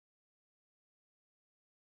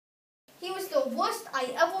He was the worst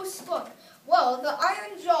I ever struck. Well, the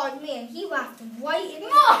iron-jawed man, he laughed right in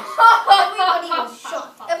his face. Everybody was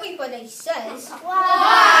shocked. Everybody says,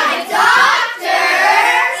 "Why,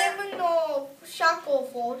 Doctor!" Even though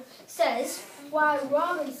Shackleford says, "Why,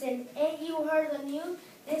 Robinson, ain't you heard the news?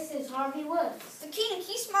 This is Harvey Woods." The king,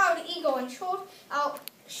 he smiled at Eagle and shoved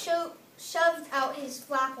out his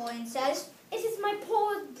flapper and says, "It is my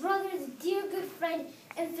poor brother's dear good friend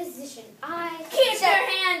and physician. Keep your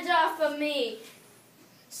hands off of me,"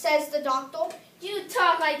 says the doctor. "You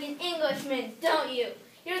talk like an Englishman, don't you?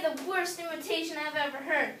 You're the worst imitation I've ever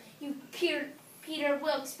heard. You Peter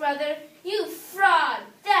Wilkes brother. You fraud.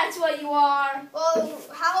 That's what you are." Well,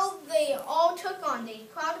 how they all took on. They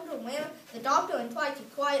crowded around the doctor and tried to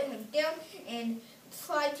quiet him down and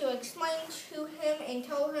tried to explain to him and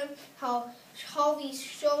tell him how Harvey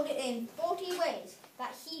showed in 40 ways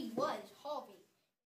that he was Harvey.